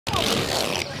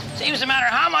Seems no matter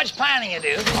how much planning you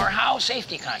do or how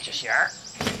safety conscious you are,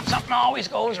 something always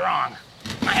goes wrong.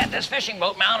 I had this fishing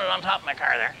boat mounted on top of my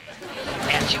car there,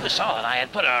 and she was solid. I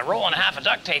had put a roll and a half of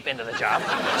duct tape into the job.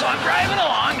 So I'm driving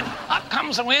along, and up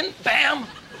comes the wind, bam,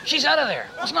 she's out of there.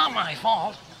 Well, it's not my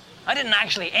fault. I didn't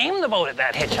actually aim the boat at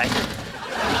that hitchhiker.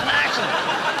 It was an accident.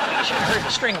 You should have heard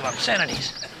the string of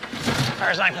obscenities. As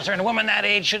far as I'm concerned, a woman that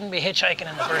age shouldn't be hitchhiking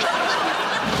in the first place.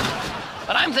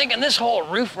 But I'm thinking this whole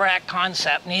roof rack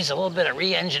concept needs a little bit of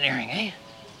re-engineering, eh?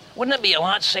 Wouldn't it be a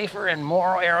lot safer and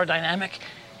more aerodynamic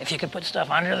if you could put stuff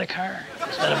under the car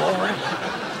instead of over it?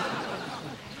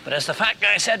 But as the fat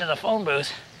guy said to the phone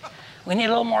booth, we need a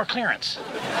little more clearance.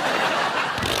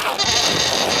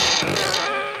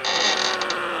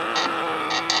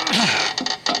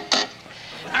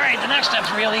 All right, the next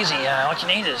step's real easy. What you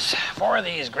need is 4 of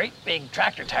these great big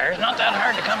tractor tires, not that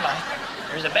hard to come by.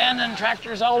 There's abandoned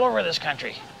tractors all over this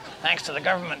country, thanks to the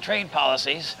government trade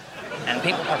policies, and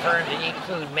people prefer to eat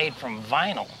food made from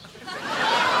vinyl.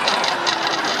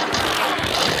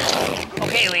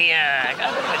 Okay, Lee, I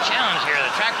got a bit of a challenge here.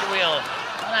 The tractor wheel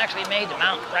is not actually made to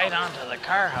mount right onto the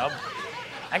car hub.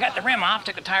 I got the rim off,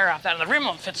 took a tire off that, and the rim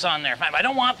fits on there fine, but I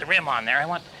don't want the rim on there. I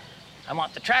want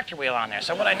the tractor wheel on there.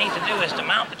 So what I need to do is to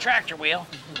mount the tractor wheel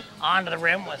onto the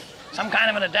rim with some kind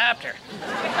of an adapter.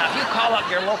 Now, if you call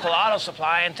up your local auto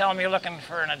supply and tell them you're looking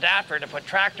for an adapter to put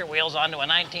tractor wheels onto a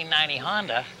 1990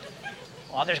 Honda,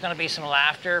 well, there's going to be some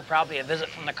laughter, probably a visit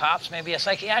from the cops, maybe a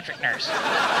psychiatric nurse.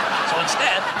 So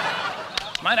instead,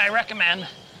 might I recommend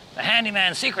the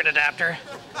handyman secret adapter,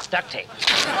 duct tape.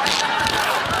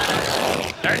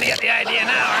 Starting to get the idea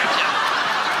now, aren't you?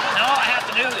 Now all I have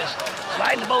to do is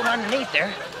slide the boat underneath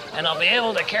there, and I'll be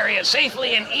able to carry it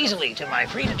safely and easily to my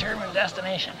predetermined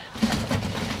destination.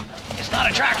 It's not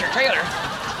a tractor trailer,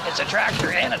 it's a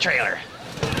tractor and a trailer.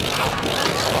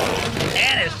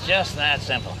 And it's just that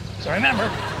simple. So remember,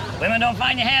 women don't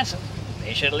find you handsome.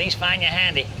 They should at least find you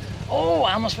handy. Oh,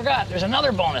 I almost forgot. There's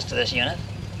another bonus to this unit.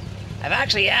 I've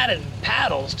actually added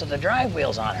paddles to the drive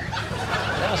wheels on her.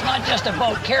 So it's not just a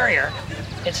boat carrier,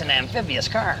 it's an amphibious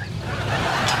car.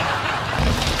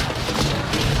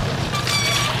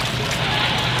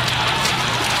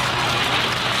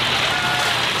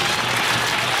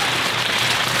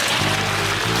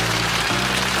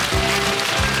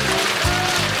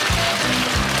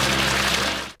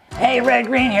 Hey, Red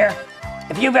Green here.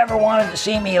 If you've ever wanted to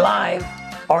see me live,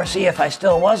 or see if I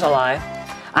still was alive,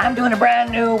 I'm doing a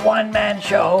brand new one-man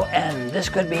show, and this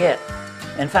could be it.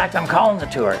 In fact, I'm calling the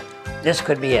tour, This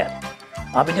Could Be It.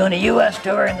 I'll be doing a US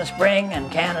tour in the spring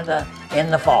and Canada in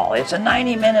the fall. It's a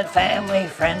 90-minute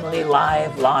family-friendly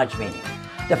live lodge meeting.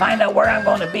 To find out where I'm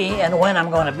going to be and when I'm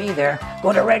going to be there,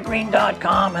 go to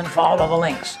redgreen.com and follow the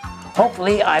links.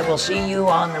 Hopefully, I will see you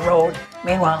on the road.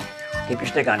 Meanwhile, keep your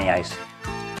stick on the ice.